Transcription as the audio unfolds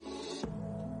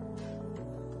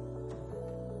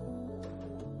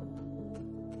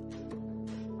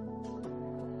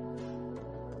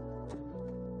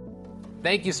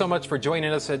Thank you so much for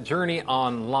joining us at Journey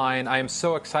Online. I am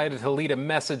so excited to lead a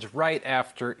message right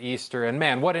after Easter. And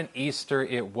man, what an Easter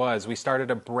it was. We started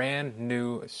a brand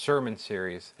new sermon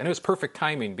series. And it was perfect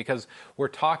timing because we're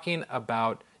talking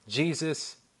about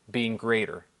Jesus being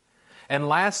greater. And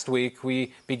last week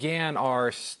we began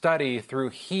our study through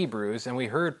Hebrews and we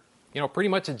heard pretty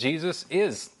much that Jesus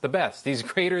is the best. He's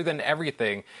greater than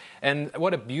everything. And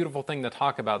what a beautiful thing to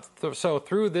talk about. So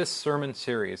through this sermon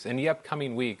series, in the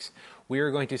upcoming weeks, we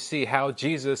are going to see how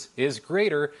Jesus is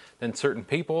greater than certain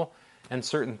people and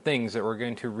certain things that we're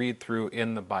going to read through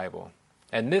in the Bible.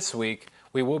 And this week,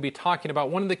 we will be talking about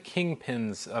one of the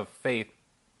kingpins of faith,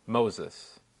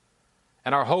 Moses.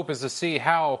 And our hope is to see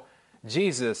how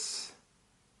Jesus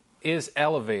is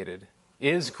elevated,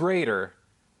 is greater,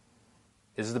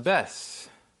 is the best.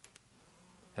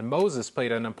 And Moses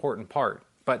played an important part,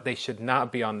 but they should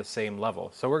not be on the same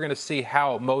level. So we're going to see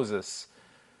how Moses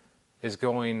is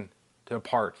going to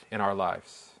part in our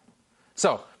lives.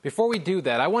 So before we do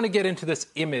that, I want to get into this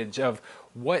image of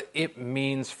what it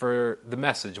means for the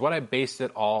message, what I based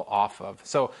it all off of.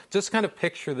 So just kind of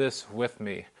picture this with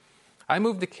me. I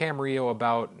moved to Camarillo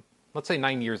about, let's say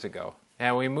 9 years ago.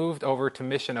 And we moved over to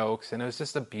Mission Oaks, and it was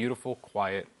just a beautiful,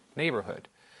 quiet neighborhood.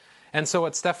 And so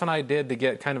what Steph and I did to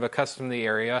get kind of accustomed to the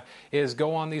area is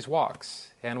go on these walks.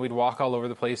 And we'd walk all over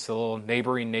the place, the little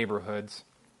neighboring neighborhoods.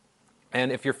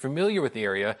 And if you're familiar with the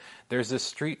area, there's this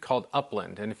street called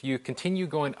Upland. And if you continue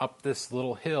going up this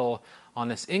little hill on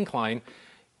this incline,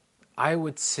 I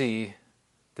would see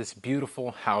this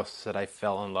beautiful house that I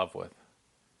fell in love with.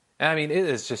 And I mean, it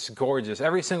is just gorgeous.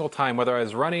 Every single time, whether I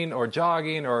was running or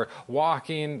jogging or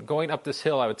walking, going up this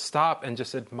hill, I would stop and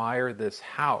just admire this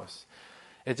house.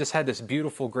 It just had this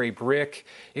beautiful gray brick.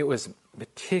 It was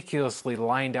meticulously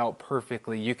lined out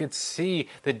perfectly. You could see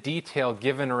the detail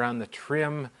given around the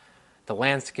trim. The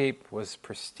landscape was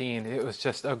pristine. It was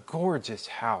just a gorgeous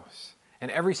house. And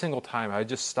every single time I would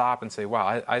just stop and say,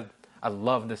 wow, I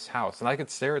love this house. And I could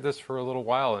stare at this for a little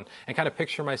while and kind of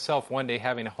picture myself one day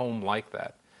having a home like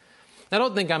that. I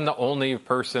don't think I'm the only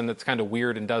person that's kind of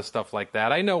weird and does stuff like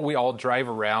that. I know we all drive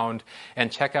around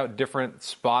and check out different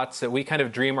spots that we kind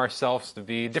of dream ourselves to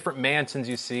be, different mansions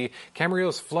you see. Camarillo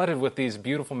is flooded with these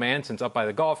beautiful mansions up by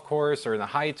the golf course or in the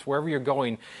heights, wherever you're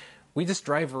going. We just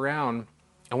drive around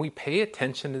and we pay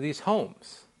attention to these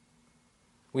homes.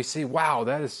 We see, wow,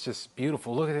 that is just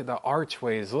beautiful. Look at the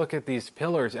archways. Look at these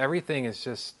pillars. Everything is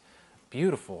just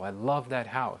beautiful. I love that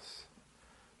house.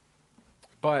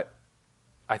 But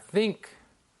I think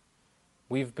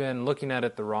we've been looking at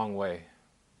it the wrong way.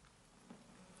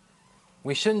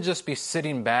 We shouldn't just be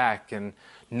sitting back and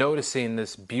noticing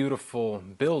this beautiful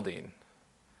building.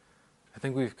 I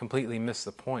think we've completely missed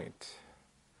the point.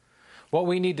 What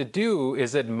we need to do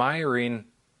is admiring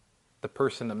the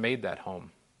person that made that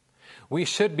home. We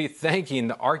should be thanking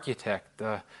the architect,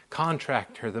 the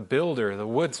contractor, the builder, the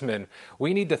woodsman.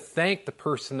 We need to thank the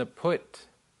person that put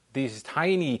these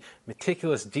tiny,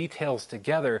 meticulous details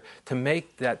together to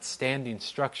make that standing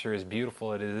structure as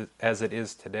beautiful as it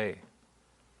is today.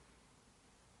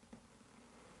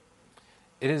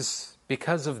 It is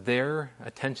because of their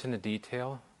attention to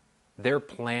detail, their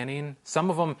planning, some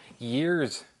of them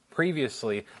years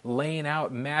previously, laying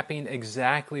out, mapping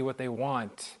exactly what they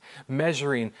want,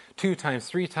 measuring 2 times,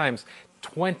 3 times,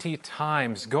 20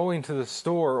 times, going to the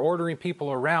store, ordering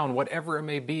people around, whatever it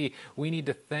may be. We need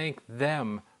to thank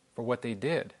them for what they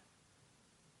did.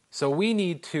 So we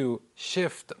need to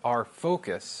shift our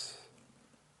focus.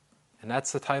 And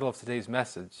that's the title of today's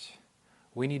message.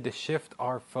 We need to shift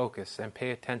our focus and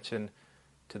pay attention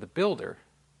to the builder,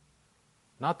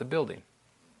 not the building.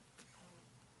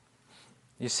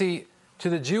 You see, to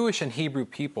the Jewish and Hebrew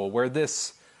people, where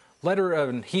this letter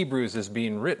of Hebrews is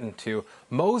being written to,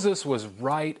 Moses was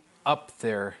right up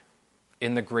there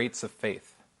in the greats of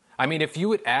faith. I mean, if you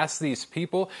would ask these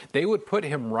people, they would put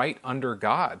him right under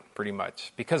God, pretty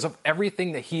much, because of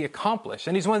everything that he accomplished.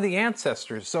 And he's one of the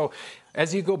ancestors. So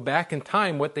as you go back in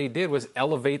time, what they did was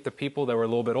elevate the people that were a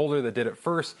little bit older that did it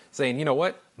first, saying, you know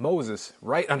what? Moses,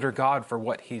 right under God for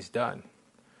what he's done.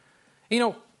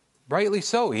 Rightly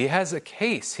so. He has a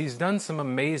case. He's done some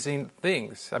amazing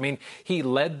things. I mean, he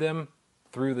led them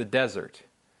through the desert.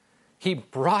 He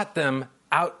brought them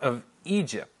out of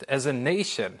Egypt as a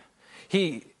nation.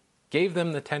 He gave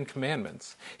them the 10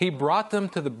 Commandments. He brought them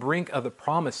to the brink of the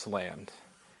Promised Land.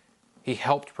 He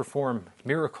helped perform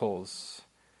miracles,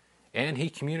 and he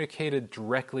communicated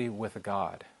directly with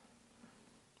God.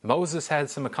 Moses had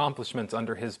some accomplishments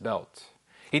under his belt.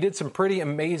 He did some pretty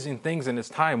amazing things in his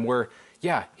time where,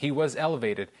 yeah, he was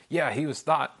elevated. Yeah, he was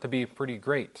thought to be pretty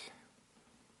great.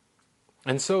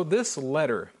 And so this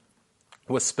letter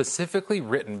was specifically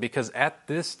written because at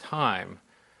this time,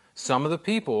 some of the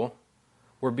people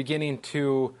were beginning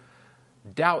to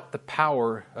doubt the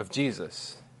power of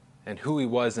Jesus and who he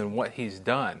was and what he's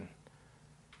done,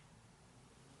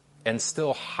 and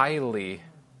still highly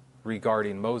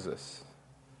regarding Moses.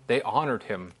 They honored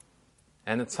him,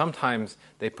 and sometimes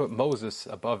they put Moses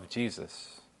above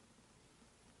Jesus.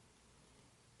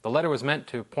 The letter was meant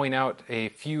to point out a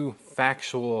few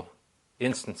factual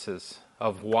instances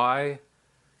of why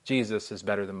Jesus is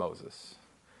better than Moses.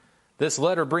 This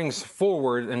letter brings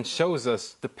forward and shows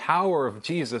us the power of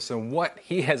Jesus and what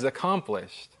he has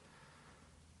accomplished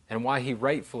and why he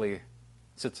rightfully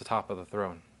sits atop of the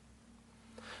throne.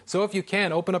 So if you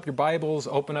can, open up your Bibles,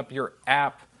 open up your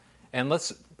app, and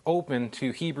let's open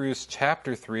to Hebrews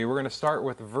chapter 3. We're going to start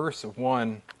with verse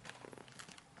 1.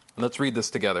 Let's read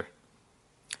this together.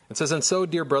 It says, "And so,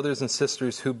 dear brothers and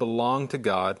sisters who belong to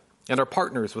God and are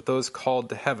partners with those called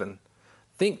to heaven,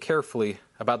 think carefully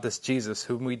about this Jesus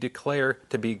whom we declare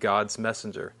to be God's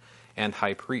messenger and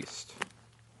high priest."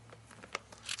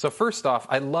 So first off,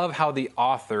 I love how the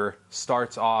author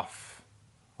starts off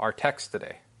our text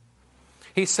today.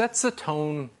 He sets the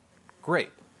tone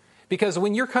great. Because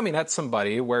when you're coming at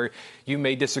somebody where you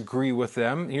may disagree with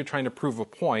them, and you're trying to prove a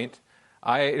point,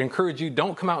 I encourage you,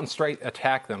 don't come out and straight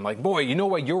attack them. Like, boy, you know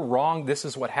what, you're wrong, this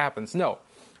is what happens. No.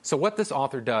 So what this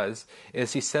author does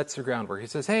is he sets the groundwork. He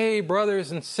says, hey,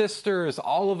 brothers and sisters,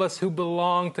 all of us who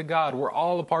belong to God, we're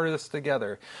all a part of this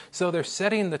together. So they're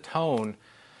setting the tone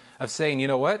of saying, you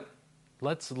know what?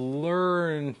 Let's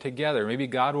learn together. Maybe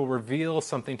God will reveal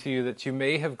something to you that you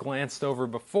may have glanced over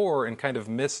before and kind of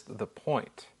missed the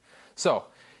point. So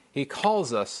he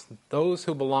calls us those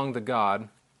who belong to God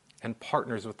and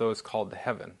partners with those called to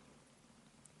heaven.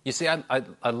 You see,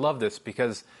 I love this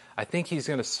because I think he's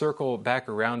going to circle back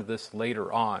around to this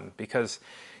later on, because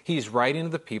he's writing to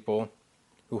the people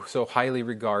who so highly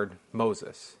regard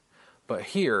Moses. But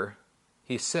here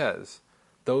he says,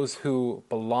 those who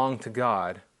belong to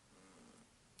God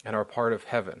and are part of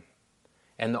heaven.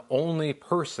 And the only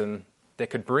person that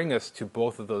could bring us to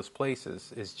both of those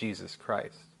places is Jesus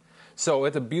Christ. So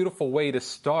it's a beautiful way to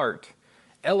start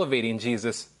elevating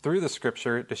Jesus through the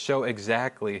scripture to show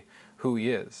exactly who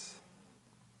he is.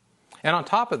 And on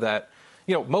top of that,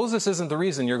 you know, Moses isn't the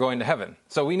reason you're going to heaven.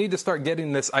 So we need to start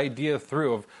getting this idea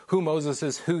through of who Moses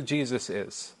is, who Jesus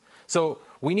is. So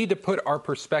we need to put our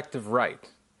perspective right.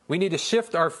 We need to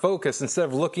shift our focus. Instead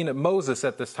of looking at Moses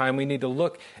at this time, we need to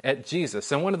look at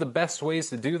Jesus. And one of the best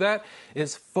ways to do that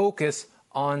is focus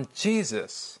on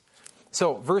Jesus.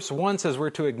 So verse 1 says we're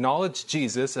to acknowledge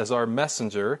Jesus as our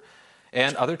messenger,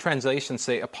 and other translations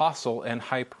say apostle and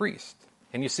high priest.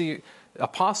 And you see,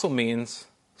 apostle means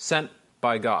sent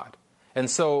by God. And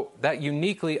so that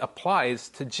uniquely applies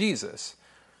to Jesus,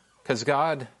 because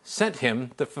God sent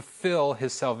him to fulfill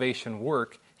his salvation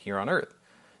work here on earth.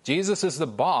 Jesus is the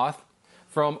boss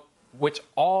from which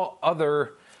all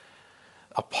other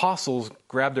apostles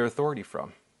grab their authority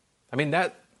from. I mean,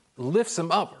 that lifts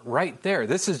him up right there.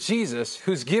 This is Jesus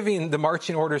who's giving the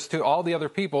marching orders to all the other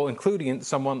people, including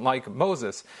someone like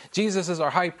Moses. Jesus is our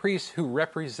high priest who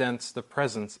represents the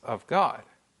presence of God.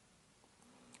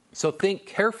 So think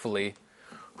carefully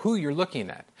who you're looking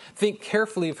at. Think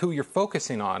carefully of who you're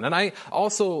focusing on. And I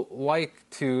also like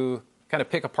to kind of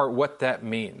pick apart what that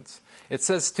means. It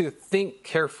says to think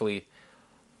carefully.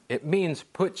 It means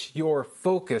put your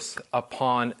focus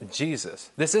upon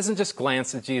Jesus. This isn't just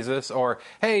glance at Jesus or,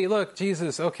 hey, look,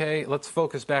 Jesus, okay, let's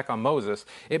focus back on Moses.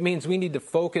 It means we need to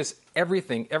focus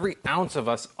everything, every ounce of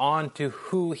us, onto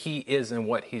who he is and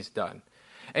what he's done.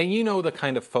 And you know the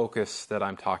kind of focus that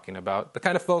I'm talking about. The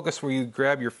kind of focus where you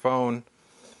grab your phone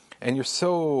and you're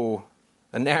so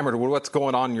enamored with what's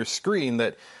going on your screen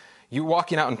that you're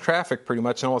walking out in traffic pretty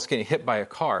much and almost getting hit by a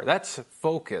car. That's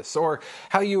focus. Or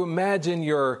how you imagine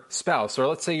your spouse, or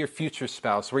let's say your future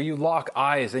spouse, where you lock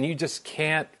eyes and you just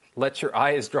can't let your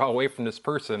eyes draw away from this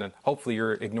person, and hopefully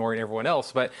you're ignoring everyone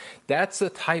else. But that's the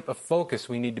type of focus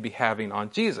we need to be having on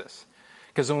Jesus.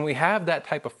 Because when we have that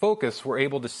type of focus, we're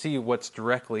able to see what's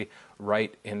directly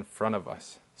right in front of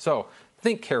us. So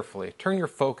think carefully. Turn your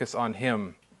focus on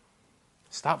him.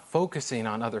 Stop focusing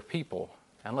on other people,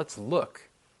 and let's look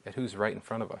at who's right in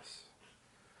front of us.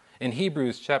 In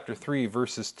Hebrews chapter 3,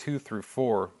 verses 2 through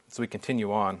 4, as we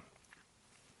continue on,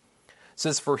 it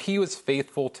says, "For he was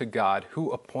faithful to God who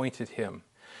appointed him,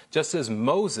 just as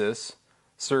Moses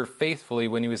served faithfully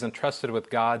when he was entrusted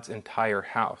with God's entire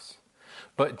house.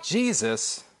 But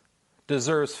Jesus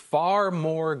deserves far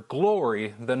more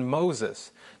glory than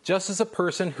Moses. Just as a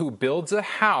person who builds a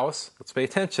house," let's pay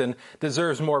attention,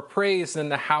 "deserves more praise than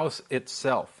the house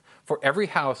itself. For every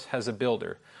house has a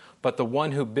builder. but the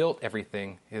one who built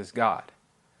everything is God.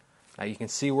 Now you can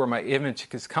see where my image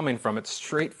is coming from. It's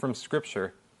straight from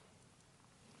Scripture.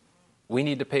 We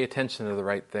need to pay attention to the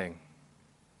right thing.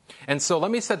 And so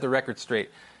let me set the record straight.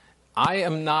 I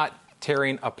am not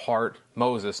tearing apart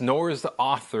Moses, nor is the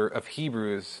author of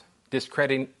Hebrews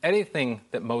discrediting anything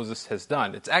that Moses has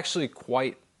done. It's actually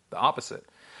quite the opposite.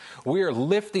 We are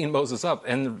lifting Moses up,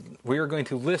 and we are going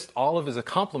to list all of his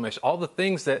accomplishments, all the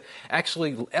things that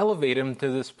actually elevate him to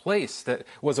this place, that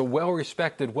was a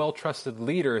well-respected, well-trusted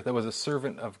leader, that was a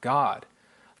servant of God.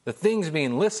 The things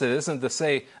being listed isn't to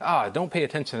say, don't pay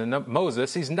attention to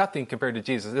Moses, he's nothing compared to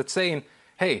Jesus. It's saying,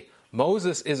 hey,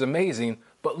 Moses is amazing,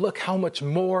 but look how much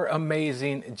more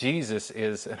amazing Jesus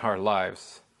is in our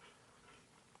lives.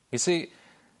 You see,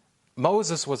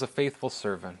 Moses was a faithful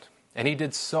servant, and he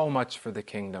did so much for the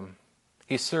kingdom.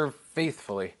 He served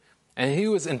faithfully, and he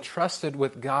was entrusted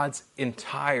with God's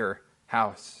entire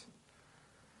house.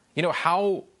 You know,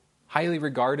 how highly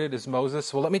regarded is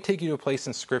Moses? Well, let me take you to a place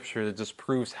in Scripture that just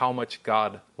proves how much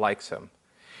God likes him.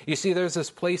 You see, there's this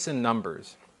place in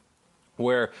Numbers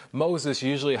where Moses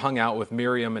usually hung out with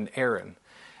Miriam and Aaron,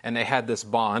 and they had this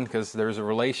bond because there's a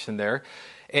relation there.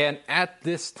 And at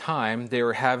this time, they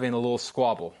were having a little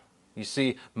squabble. You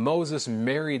see, Moses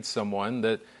married someone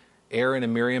that Aaron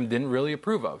and Miriam didn't really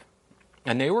approve of,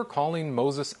 and they were calling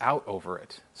Moses out over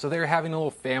it. So they were having a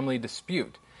little family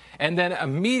dispute. And then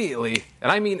immediately,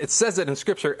 and I mean, it says it in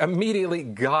Scripture, immediately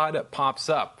God pops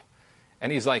up.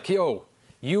 And he's like, yo,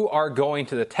 you are going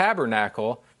to the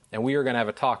tabernacle, and we are going to have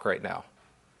a talk right now.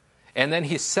 And then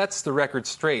he sets the record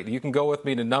straight. You can go with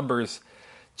me to Numbers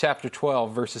chapter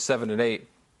 12, verses 7 and 8.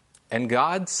 And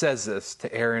God says this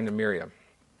to Aaron and Miriam,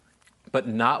 but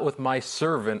not with my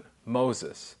servant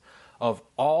Moses. Of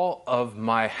all of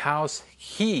my house,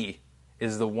 he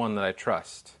is the one that I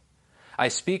trust. I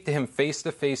speak to him face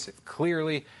to face,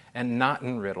 clearly, and not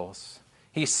in riddles.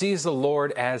 He sees the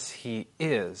Lord as he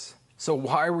is. So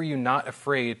why were you not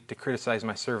afraid to criticize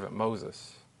my servant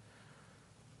Moses?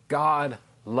 God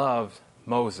loved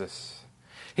Moses.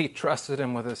 He trusted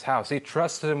him with his house. He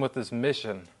trusted him with his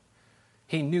mission.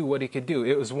 He knew what he could do.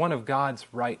 It was one of God's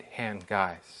right-hand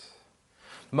guys.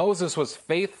 Moses was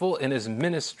faithful in his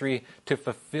ministry to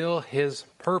fulfill his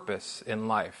purpose in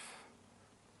life.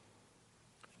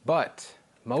 But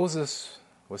Moses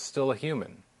was still a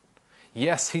human.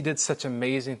 Yes, he did such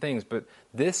amazing things, but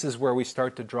this is where we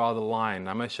start to draw the line.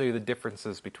 I'm going to show you the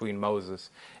differences between Moses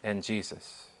and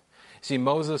Jesus. See,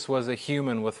 Moses was a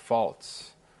human with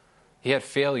faults. He had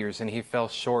failures, and he fell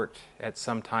short at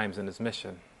some times in his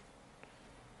mission.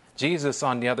 Jesus,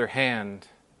 on the other hand,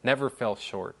 never fell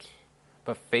short,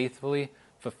 but faithfully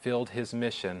fulfilled his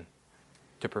mission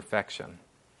to perfection.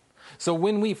 So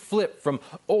when we flip from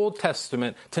Old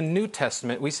Testament to New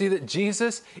Testament, we see that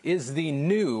Jesus is the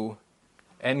new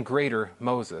and greater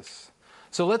Moses.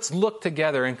 So let's look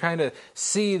together and kind of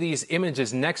see these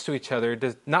images next to each other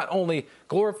to not only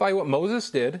glorify what Moses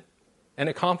did and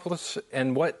accomplish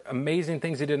and what amazing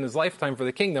things he did in his lifetime for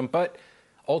the kingdom, but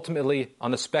ultimately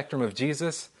on the spectrum of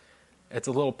Jesus, it's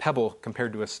a little pebble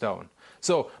compared to a stone.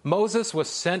 So Moses was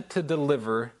sent to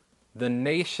deliver the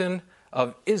nation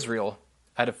of Israel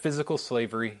out of physical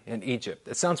slavery in Egypt.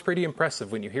 It sounds pretty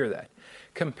impressive when you hear that.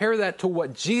 Compare that to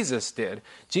what Jesus did.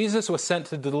 Jesus was sent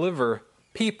to deliver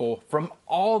people from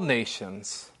all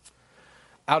nations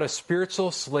out of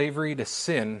spiritual slavery to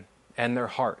sin and their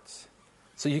hearts.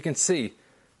 So you can see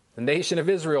the nation of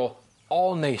Israel,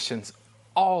 all nations,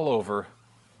 all over.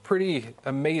 Pretty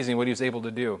amazing what he was able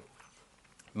to do.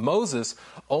 Moses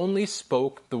only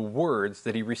spoke the words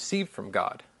that he received from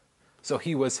God. So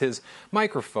he was his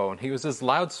microphone. He was his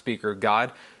loudspeaker.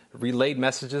 God relayed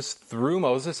messages through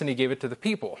Moses, and he gave it to the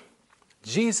people.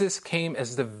 Jesus came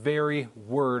as the very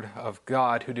word of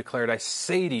God who declared, I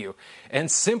say to you.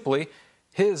 And simply,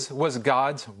 his was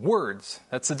God's words.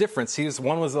 That's the difference.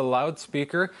 One was a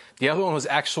loudspeaker. The other one was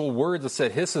actual words that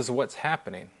said, this is what's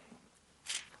happening.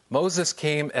 Moses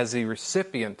came as a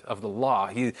recipient of the law.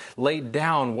 He laid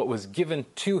down what was given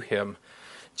to him.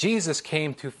 Jesus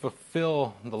came to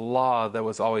fulfill the law that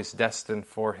was always destined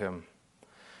for him.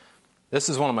 This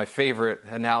is one of my favorite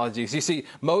analogies. You see,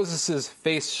 Moses'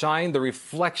 face shined the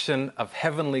reflection of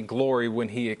heavenly glory when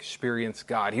he experienced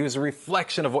God. He was a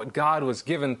reflection of what God was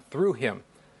given through him.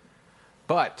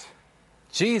 But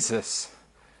Jesus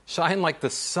shined like the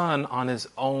sun on his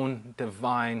own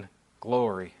divine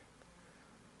glory.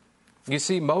 You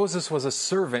see, Moses was a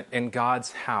servant in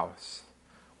God's house,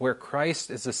 where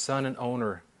Christ is the son and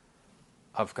owner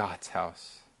of God's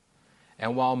house.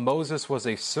 And while Moses was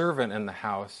a servant in the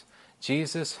house,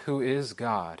 Jesus, who is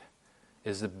God,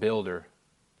 is the builder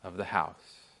of the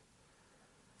house.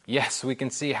 Yes, we can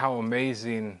see how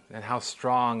amazing and how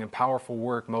strong and powerful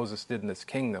work Moses did in this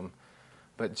kingdom,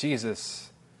 but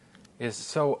Jesus is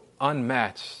so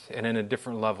unmatched and in a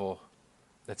different level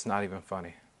that's not even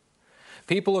funny.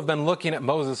 People have been looking at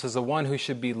Moses as the one who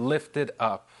should be lifted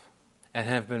up and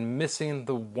have been missing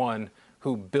the one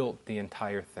who built the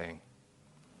entire thing.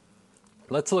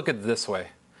 Let's look at it this way.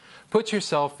 Put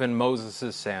yourself in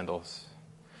Moses' sandals.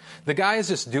 The guy is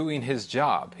just doing his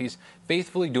job. He's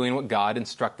faithfully doing what God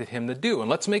instructed him to do. And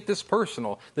let's make this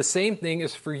personal. The same thing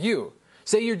is for you.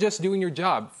 Say you're just doing your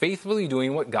job, faithfully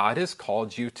doing what God has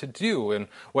called you to do. And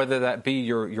whether that be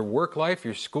your work life,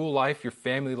 your school life, your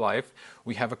family life,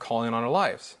 we have a calling on our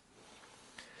lives.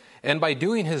 And by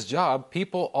doing his job,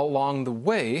 people along the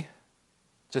way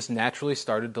just naturally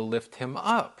started to lift him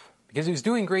up because he was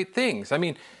doing great things. I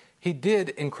mean, he did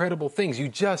incredible things. You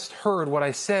just heard what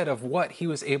I said of what he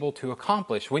was able to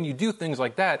accomplish. When you do things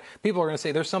like that, people are going to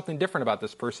say there's something different about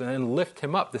this person and lift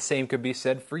him up. The same could be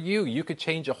said for you. You could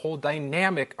change a whole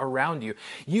dynamic around you.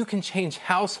 You can change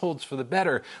households for the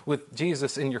better with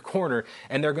Jesus in your corner,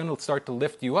 and they're going to start to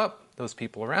lift you up, those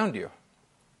people around you.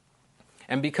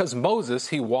 And because Moses,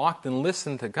 he walked and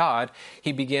listened to God,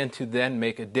 he began to then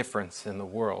make a difference in the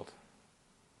world.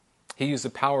 He used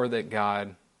the power that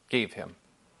God gave him.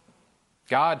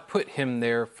 God put him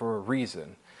there for a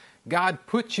reason. God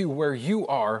put you where you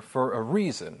are for a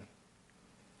reason.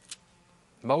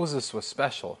 Moses was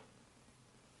special,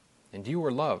 and you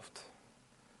were loved.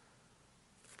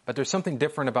 But there's something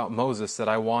different about Moses that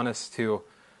I want us to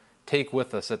take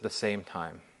with us at the same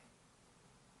time.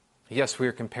 Yes, we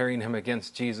are comparing him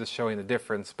against Jesus, showing the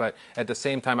difference, but at the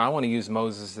same time, I want to use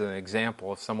Moses as an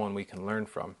example of someone we can learn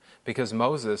from. Because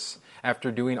Moses,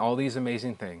 after doing all these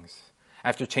amazing things,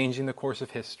 after changing the course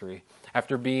of history,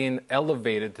 after being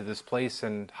elevated to this place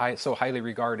and so highly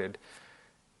regarded,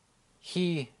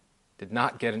 he did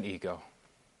not get an ego.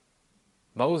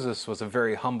 Moses was a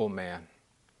very humble man,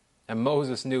 and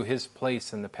Moses knew his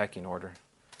place in the pecking order.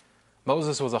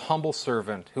 Moses was a humble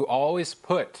servant who always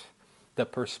put the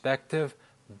perspective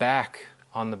back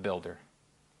on the builder.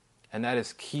 And that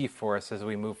is key for us as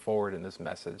we move forward in this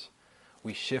message.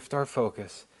 We shift our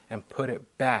focus and put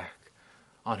it back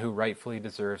on who rightfully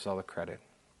deserves all the credit.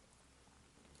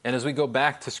 And as we go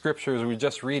back to Scripture, as we were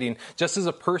just reading, just as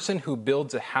a person who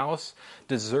builds a house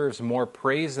deserves more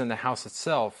praise than the house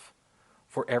itself,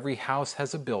 for every house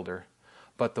has a builder,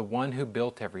 but the one who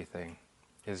built everything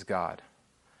is God.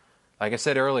 Like I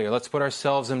said earlier, let's put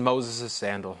ourselves in Moses'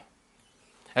 sandal.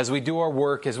 As we do our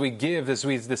work, as we give, as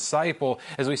we disciple,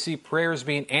 as we see prayers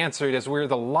being answered, as we're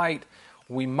the light,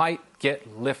 we might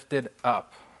get lifted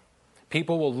up.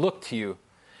 People will look to you,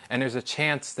 and there's a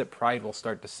chance that pride will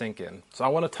start to sink in. So I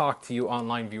want to talk to you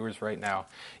online viewers right now.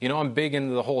 You know, I'm big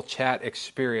into the whole chat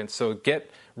experience, so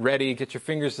get ready, get your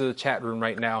fingers to the chat room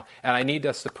right now, and I need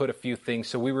us to put a few things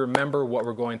so we remember what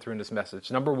we're going through in this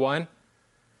message. Number one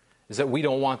is that we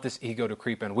don't want this ego to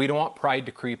creep in. We don't want pride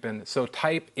to creep in. So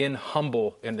type in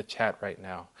humble in the chat right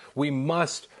now. We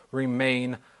must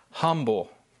remain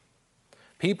humble.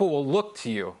 People will look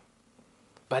to you,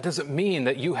 but it doesn't mean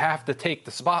that you have to take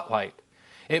the spotlight.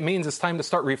 It means it's time to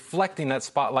start reflecting that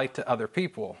spotlight to other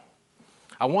people.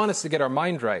 I want us to get our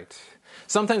mind right.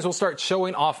 Sometimes we'll start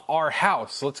showing off our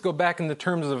house. Let's go back in the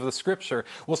terms of the Scripture.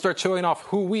 We'll start showing off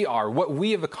who we are, what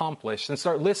we have accomplished, and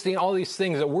start listing all these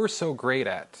things that we're so great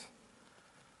at.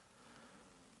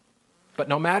 But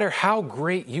no matter how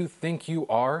great you think you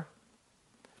are,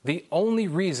 the only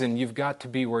reason you've got to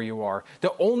be where you are,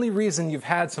 the only reason you've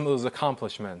had some of those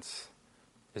accomplishments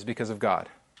is because of God.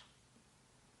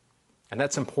 And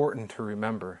that's important to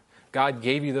remember. God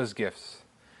gave you those gifts.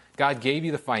 God gave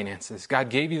you the finances. God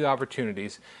gave you the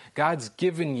opportunities. God's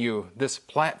given you this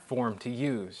platform to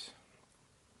use.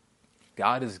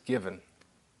 God is given,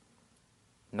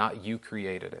 not you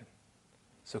created it.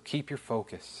 So keep your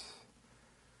focus.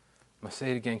 I'm going to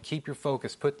say it again. Keep your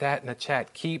focus. Put that in the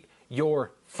chat. Keep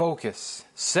your focus.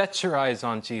 Set your eyes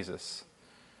on Jesus.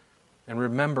 And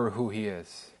remember who He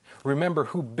is. Remember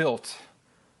who built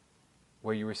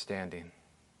where you were standing.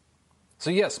 So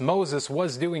yes, Moses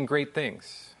was doing great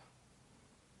things.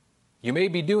 You may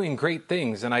be doing great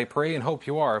things, and I pray and hope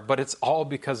you are, but it's all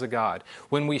because of God.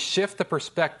 When we shift the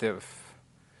perspective,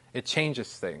 it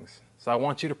changes things. So I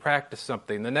want you to practice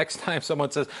something. The next time someone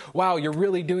says, wow, you're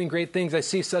really doing great things. I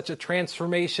see such a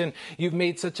transformation. You've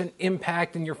made such an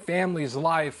impact in your family's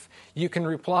life. You can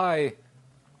reply,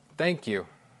 thank you.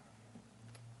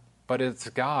 But it's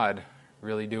God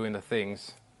really doing the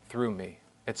things through me.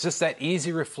 It's just that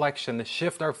easy reflection to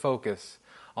shift our focus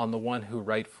on the one who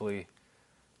rightfully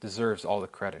deserves all the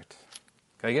credit.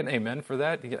 Can I get an amen for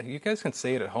that? You guys can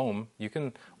say it at home. You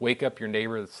can wake up your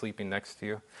neighbor that's sleeping next to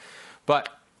you. But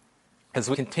as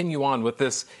we continue on with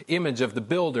this image of the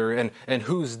builder and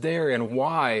who's there and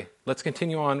why, let's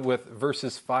continue on with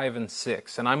verses 5 and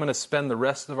 6. And I'm going to spend the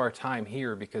rest of our time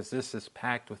here because this is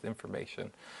packed with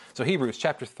information. So Hebrews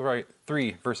chapter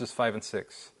 3, verses 5 and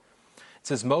 6. It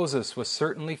says, Moses was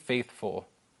certainly faithful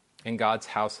in God's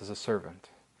house as a servant.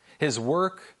 His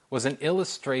work was an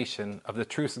illustration of the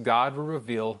truths God will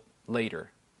reveal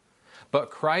later. But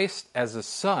Christ as a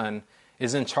son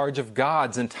is in charge of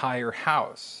God's entire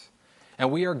house.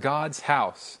 And we are God's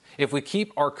house if we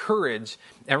keep our courage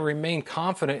and remain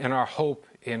confident in our hope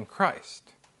in Christ.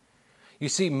 You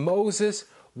see, Moses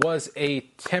was a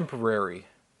temporary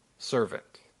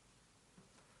servant.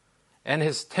 And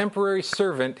his temporary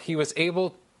servant, he was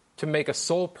able to make a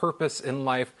sole purpose in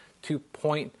life to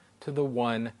point to the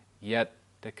one yet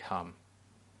to come.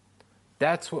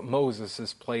 That's what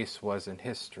Moses' place was in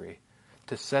history,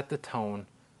 to set the tone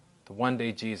that one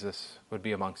day Jesus would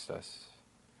be amongst us.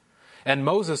 And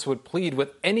Moses would plead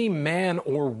with any man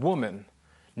or woman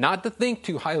not to think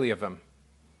too highly of him,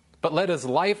 but let his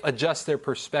life adjust their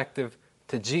perspective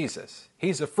to Jesus.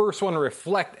 He's the first one to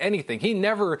reflect anything. He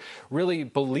never really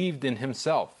believed in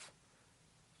himself.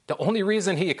 The only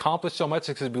reason he accomplished so much is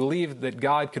because he believed that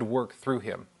God could work through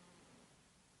him.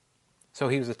 So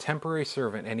he was a temporary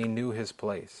servant and he knew his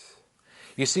place.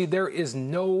 You see, there is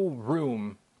no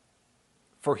room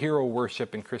for hero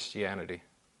worship in Christianity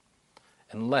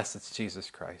unless it's Jesus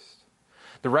Christ.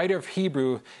 The writer of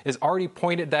Hebrew has already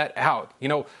pointed that out. You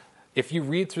know, if you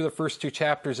read through the first 2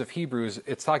 chapters of Hebrews,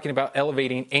 it's talking about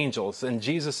elevating angels, and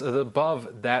Jesus is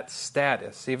above that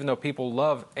status. Even though people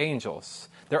love angels,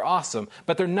 they're awesome,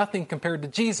 but they're nothing compared to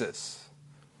Jesus.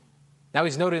 Now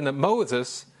he's noting that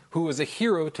Moses, who was a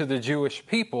hero to the Jewish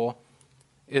people,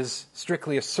 is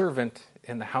strictly a servant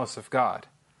in the house of God.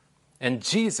 And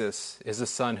Jesus is the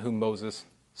son whom Moses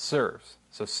serves.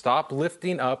 So stop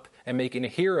lifting up and making a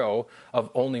hero of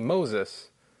only Moses.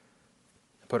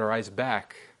 Put our eyes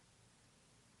back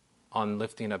on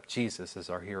lifting up Jesus as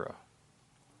our hero.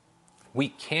 We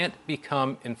can't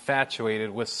become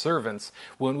infatuated with servants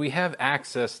when we have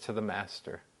access to the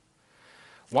master.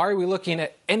 Why are we looking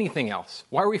at anything else?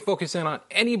 Why are we focusing on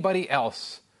anybody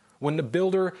else when the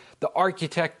builder, the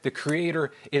architect, the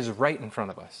creator is right in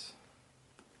front of us?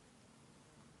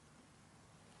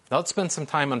 Now let's spend some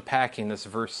time unpacking this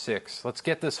verse 6. Let's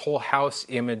get this whole house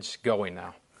image going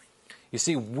now. You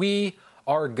see, we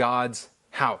are God's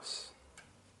house.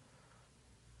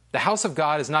 The house of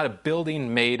God is not a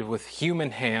building made with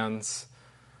human hands.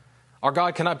 Our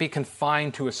God cannot be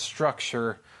confined to a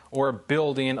structure or a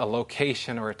building, a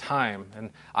location, or a time. And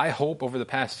I hope over the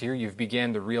past year you've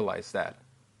began to realize that.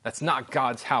 That's not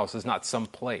God's house. It's not some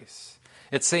place.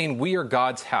 It's saying we are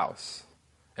God's house.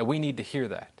 And we need to hear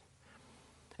that.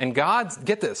 And God,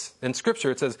 get this, in Scripture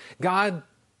it says, God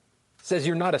says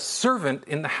you're not a servant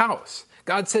in the house.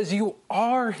 God says you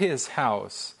are his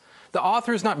house. The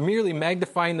author is not merely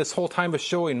magnifying this whole time of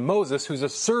showing Moses, who's a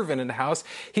servant in the house.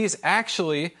 He's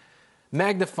actually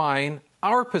magnifying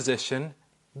our position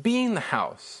being the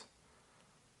house.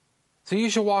 So you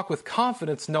should walk with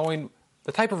confidence knowing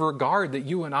the type of regard that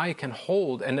you and I can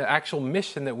hold and the actual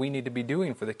mission that we need to be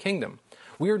doing for the kingdom.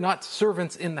 We are not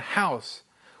servants in the house.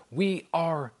 We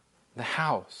are the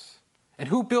house. And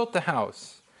who built the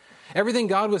house? Everything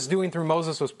God was doing through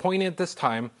Moses was pointing at this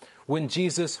time when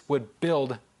Jesus would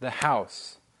build the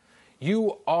house.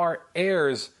 You are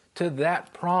heirs to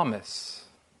that promise.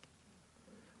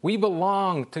 We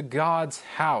belong to God's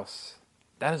house.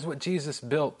 That is what Jesus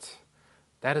built.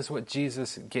 That is what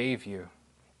Jesus gave you.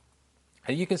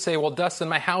 And you can say, well, Dustin,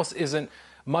 my house isn't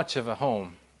much of a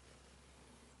home.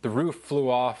 The roof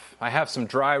flew off. I have some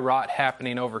dry rot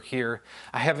happening over here.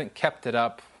 I haven't kept it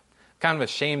up. I'm kind of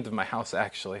ashamed of my house,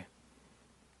 actually.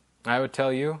 I would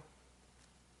tell you,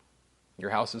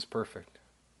 your house is perfect.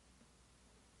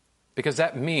 Because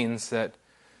that means that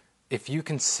if you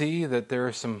can see that there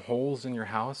are some holes in your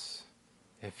house,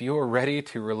 if you are ready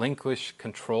to relinquish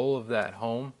control of that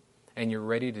home, and you're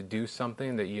ready to do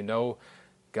something that you know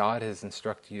God has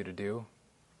instructed you to do,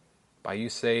 by you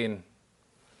saying,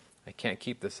 I can't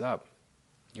keep this up,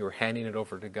 you're handing it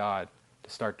over to God to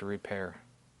start to repair.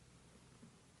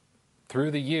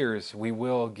 Through the years, we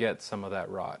will get some of that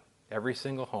rot. Every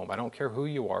single home. I don't care who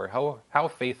you are, how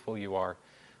faithful you are.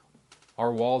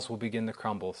 Our walls will begin to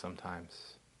crumble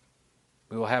sometimes.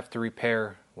 We will have to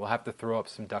repair. We'll have to throw up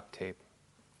some duct tape.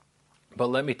 But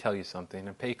let me tell you something,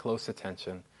 and pay close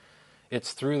attention.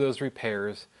 It's through those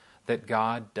repairs that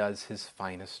God does his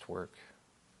finest work.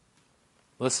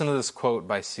 Listen to this quote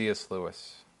by C.S.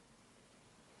 Lewis.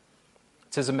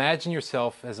 It says, imagine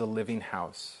yourself as a living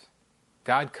house.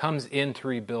 God comes in to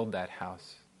rebuild that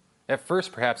house. At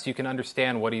first, perhaps, you can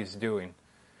understand what he's doing.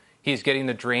 He's getting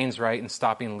the drains right and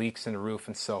stopping leaks in the roof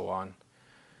and so on.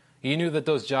 You knew that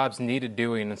those jobs needed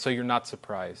doing, and so you're not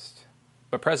surprised.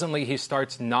 But presently, he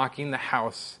starts knocking the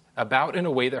house about in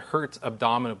a way that hurts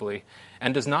abominably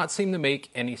and does not seem to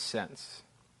make any sense.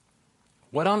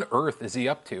 What on earth is he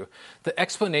up to? The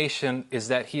explanation is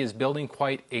that he is building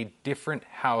quite a different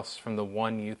house from the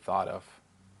one you thought of.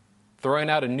 Throwing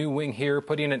out a new wing here,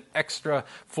 putting an extra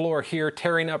floor here,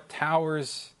 tearing up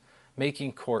towers,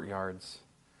 making courtyards.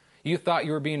 You thought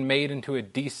you were being made into a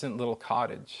decent little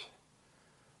cottage.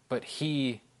 But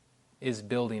he is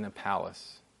building a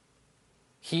palace.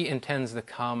 He intends to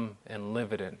come and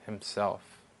live in it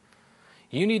himself.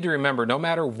 You need to remember, no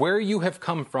matter where you have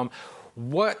come from,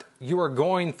 what you are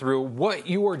going through, what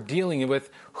you are dealing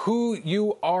with, who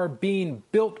you are being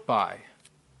built by,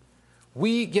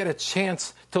 we get a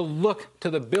chance to look to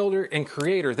the builder and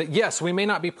creator. That yes, we may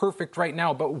not be perfect right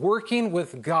now, but working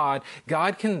with God,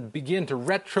 God can begin to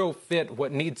retrofit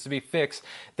what needs to be fixed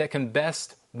that can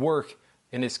best work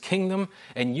in his kingdom,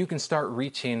 and you can start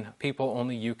reaching people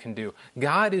only you can do.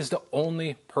 God is the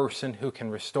only person who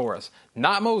can restore us.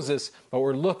 Not Moses, but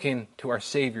we're looking to our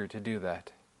Savior to do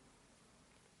that.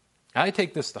 I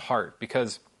take this to heart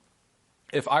because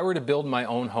if I were to build my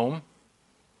own home,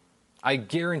 I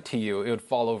guarantee you it would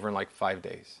fall over in like 5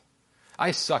 days.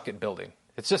 I suck at building.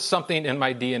 It's just something in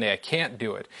my DNA. I can't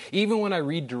do it. Even when I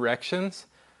read directions,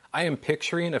 I am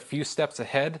picturing a few steps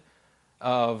ahead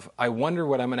of, I wonder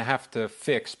what I'm going to have to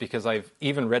fix because I've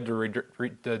even read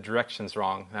the directions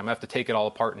wrong. I'm going to have to take it all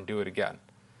apart and do it again.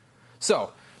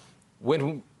 So,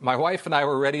 when my wife and I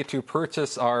were ready to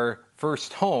purchase our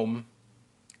first home,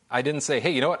 I didn't say, hey,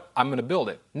 you know what, I'm going to build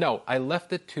it. No, I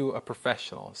left it to a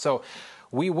professional. So,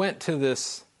 we went to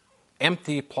this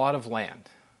empty plot of land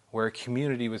where a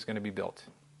community was going to be built.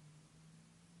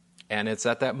 And it's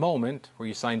at that moment where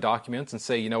you sign documents and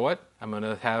say, you know what, I'm going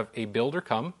to have a builder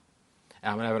come.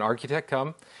 I'm going to have an architect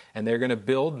come, and they're going to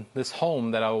build this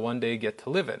home that I will one day get to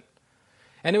live in.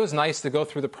 And it was nice to go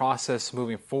through the process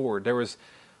moving forward. There was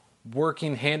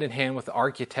working hand in hand with the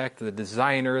architect, the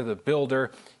designer, the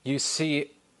builder. You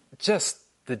see just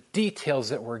the details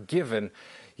that were given.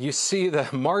 You see the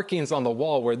markings on the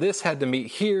wall where this had to meet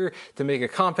here to make a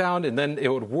compound, and then it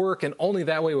would work, and only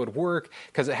that way it would work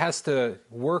because it has to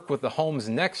work with the homes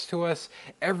next to us.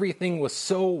 Everything was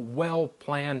so well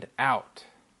planned out.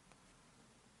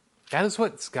 That is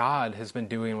what God has been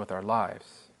doing with our lives.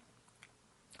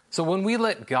 So when we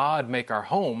let God make our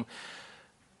home,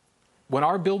 when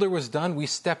our builder was done, we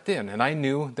stepped in, and I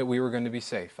knew that we were going to be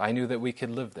safe. I knew that we could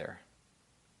live there.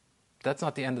 That's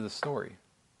not the end of the story.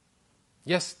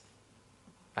 Yes,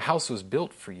 a house was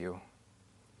built for you,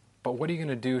 but what are you going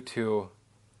to do to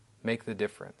make the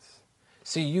difference?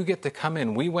 See, you get to come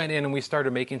in. We went in and we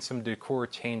started making some decor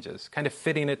changes, kind of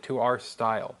fitting it to our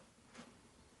style.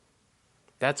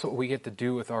 That's what we get to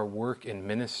do with our work in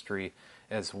ministry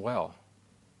as well.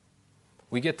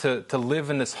 We get to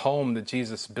live in this home that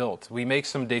Jesus built. We make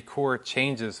some decor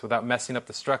changes without messing up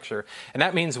the structure. And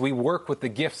that means we work with the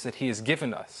gifts that he has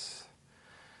given us.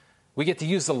 We get to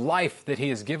use the life that he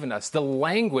has given us, the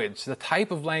language, the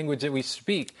type of language that we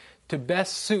speak to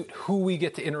best suit who we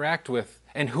get to interact with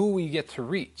and who we get to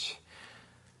reach.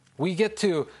 We get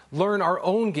to learn our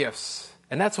own gifts.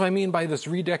 And that's what I mean by this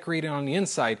redecorating on the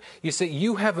inside. You say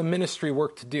you have a ministry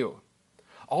work to do.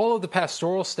 All of the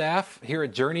pastoral staff here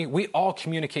at Journey, we all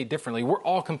communicate differently. We're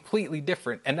all completely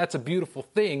different. And that's a beautiful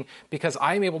thing because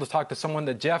I'm able to talk to someone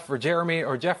that Jeff or Jeremy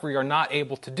or Jeffrey are not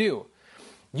able to do.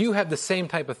 You have the same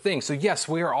type of thing. So yes,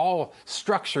 we are all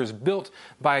structures built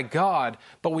by God,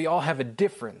 but we all have a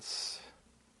difference.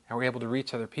 And we're able to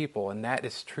reach other people. And that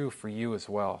is true for you as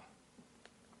well.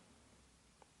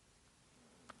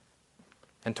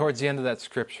 And towards the end of that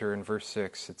scripture in verse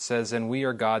 6, it says, and we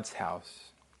are God's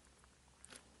house,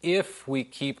 if we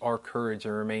keep our courage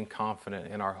and remain confident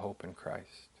in our hope in Christ.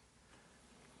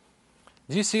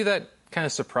 Do you see that kind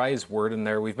of surprise word in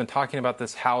there? We've been talking about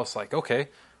this house like, okay,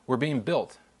 we're being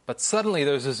built. But suddenly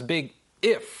there's this big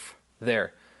if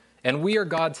there. And we are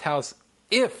God's house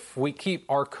if we keep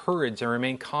our courage and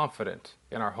remain confident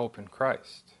in our hope in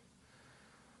Christ.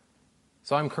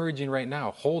 So I'm encouraging right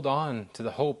now, hold on to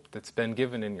the hope that's been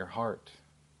given in your heart.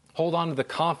 Hold on to the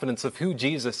confidence of who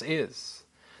Jesus is,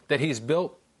 that he's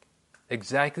built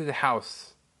exactly the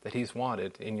house that he's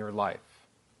wanted in your life.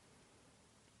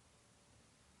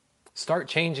 Start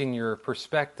changing your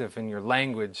perspective and your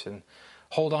language and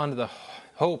hold on to the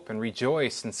hope and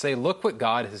rejoice and say, look what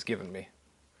God has given me.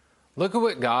 Look at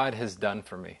what God has done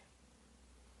for me.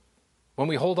 When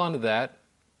we hold on to that,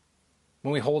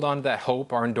 when we hold on to that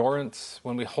hope, our endurance,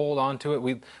 when we hold on to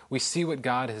it, we see what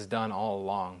God has done all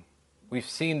along. We've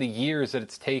seen the years that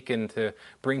it's taken to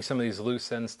bring some of these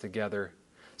loose ends together,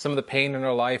 some of the pain in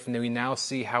our life, and we now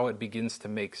see how it begins to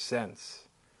make sense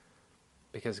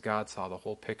because God saw the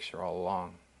whole picture all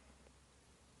along.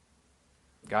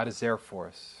 God is there for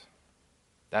us.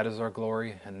 That is our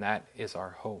glory, and that is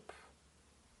our hope.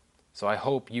 So I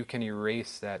hope you can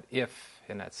erase that if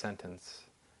in that sentence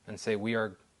and say, we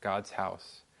are God's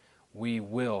house. We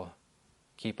will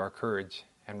keep our courage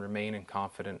and remain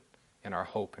confident in our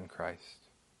hope in Christ.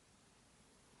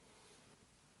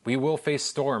 We will face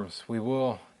storms. We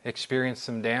will experience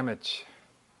some damage.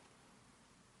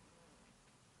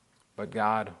 But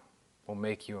God will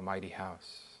make you a mighty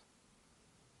house.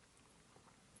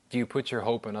 If you put your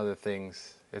hope in other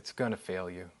things, it's going to fail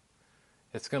you.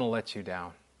 It's going to let you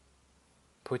down.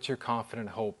 Put your confident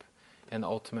hope in the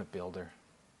ultimate builder.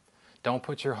 Don't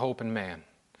put your hope in man.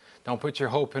 Don't put your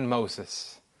hope in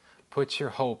Moses. Put your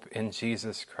hope in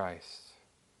Jesus Christ.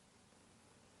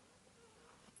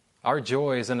 Our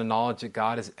joy is in the knowledge that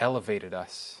God has elevated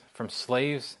us from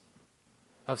slaves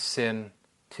of sin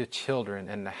to children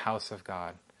in the house of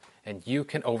God. And you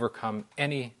can overcome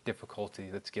any difficulty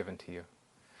that's given to you.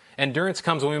 Endurance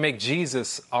comes when we make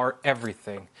Jesus our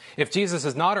everything. If Jesus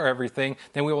is not our everything,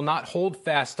 then we will not hold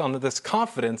fast on this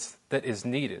confidence that is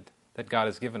needed, that God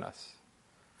has given us.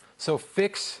 So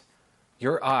fix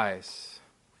your eyes.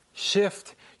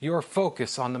 Shift your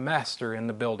focus on the master and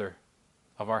the builder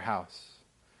of our house.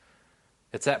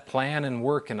 It's that plan and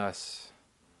work in us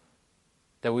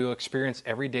that we will experience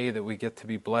every day that we get to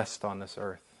be blessed on this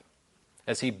earth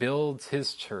as he builds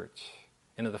his church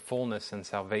into the fullness and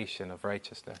salvation of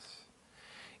righteousness.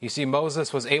 You see,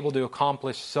 Moses was able to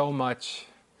accomplish so much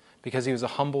because he was a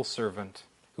humble servant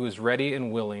who was ready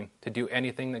and willing to do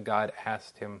anything that God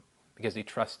asked him because he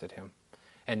trusted him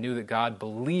and knew that God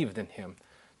believed in him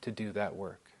to do that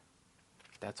work.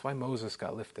 That's why Moses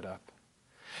got lifted up.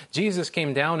 Jesus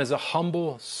came down as a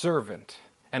humble servant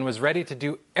and was ready to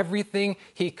do everything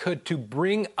he could to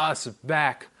bring us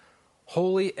back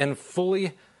wholly and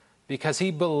fully because he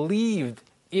believed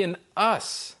in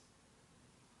us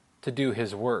to do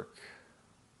his work.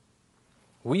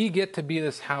 We get to be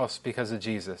this house because of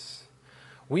Jesus.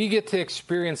 We get to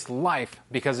experience life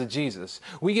because of Jesus.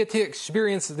 We get to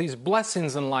experience these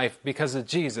blessings in life because of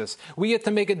Jesus. We get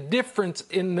to make a difference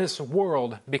in this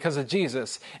world because of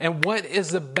Jesus. And what is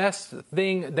the best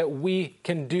thing that we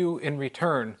can do in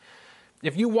return?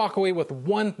 If you walk away with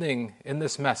one thing in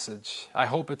this message, I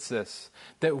hope it's this,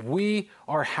 that we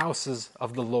are houses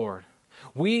of the Lord.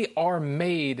 We are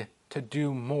made to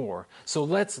do more. So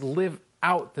let's live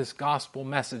out this gospel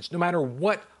message. No matter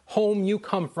what home you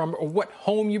come from or what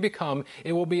home you become,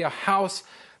 it will be a house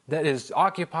that is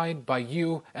occupied by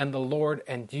you and the Lord,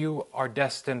 and you are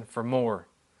destined for more.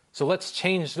 So let's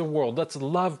change the world. Let's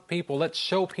love people. Let's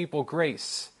show people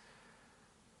grace.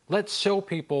 Let's show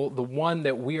people the one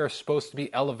that we are supposed to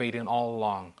be elevating all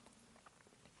along.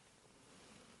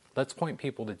 Let's point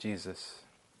people to Jesus.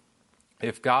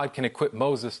 If God can equip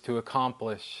Moses to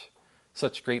accomplish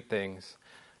such great things,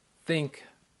 think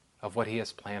of what he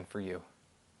has planned for you.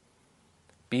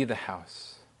 Be the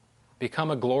house. Become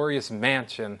a glorious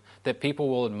mansion that people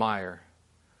will admire.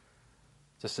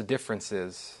 Just the difference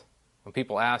is, when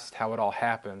people asked how it all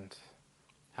happened,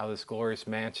 how this glorious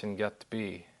mansion got to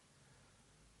be,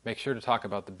 make sure to talk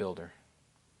about the builder.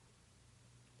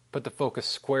 Put the focus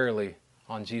squarely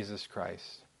on Jesus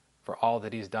Christ for all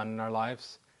that he's done in our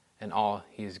lives and all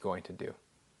he's going to do.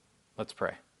 Let's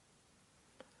pray.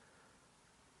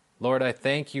 Lord, I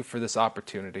thank you for this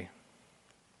opportunity.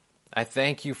 I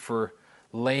thank you for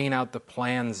laying out the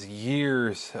plans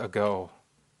years ago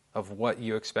of what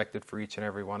you expected for each and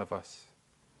every one of us.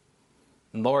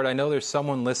 And Lord, I know there's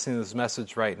someone listening to this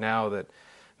message right now that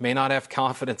may not have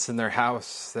confidence in their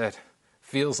house, that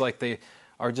feels like they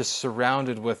are just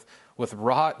surrounded with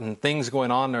rot and things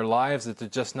going on in their lives that they're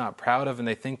just not proud of, and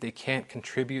they think they can't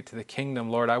contribute to the kingdom.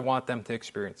 Lord, I want them to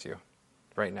experience you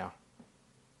right now.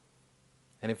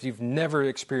 And if you've never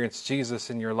experienced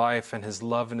Jesus in your life and his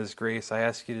love and his grace, I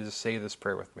ask you to just say this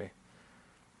prayer with me.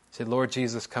 Say, Lord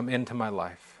Jesus, come into my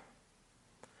life.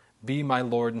 Be my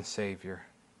Lord and Savior.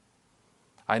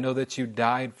 I know that you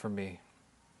died for me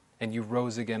and you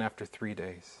rose again after 3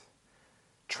 days.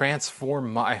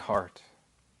 Transform my heart.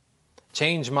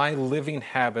 Change my living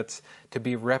habits to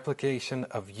be replication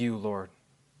of you, Lord.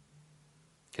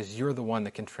 Because you're the one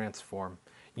that can transform.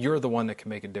 You're the one that can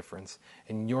make a difference.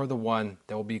 And you're the one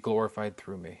that will be glorified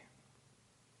through me.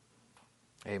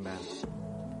 Amen.